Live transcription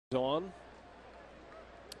On.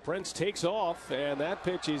 Prince takes off, and that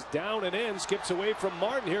pitch is down and in. Skips away from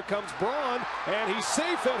Martin. Here comes Braun, and he's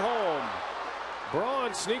safe at home.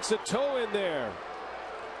 Braun sneaks a toe in there.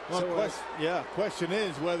 Well, question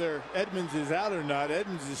is whether Edmonds is out or not.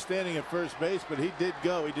 Edmonds is standing at first base, but he did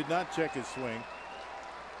go. He did not check his swing.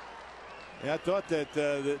 And I thought that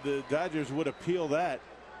the Dodgers would appeal that.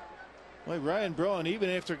 Well, Ryan Braun, even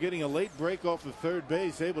after getting a late break off of third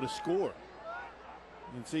base, able to score.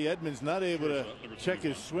 You can see Edmonds not able to check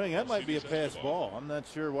his swing. That might be a pass ball. I'm not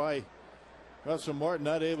sure why Russell Martin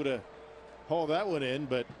not able to haul that one in,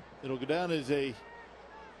 but it'll go down as a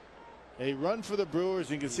run for the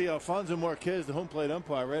Brewers. You can see Alfonso Marquez, the home plate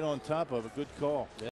umpire, right on top of it. Good call.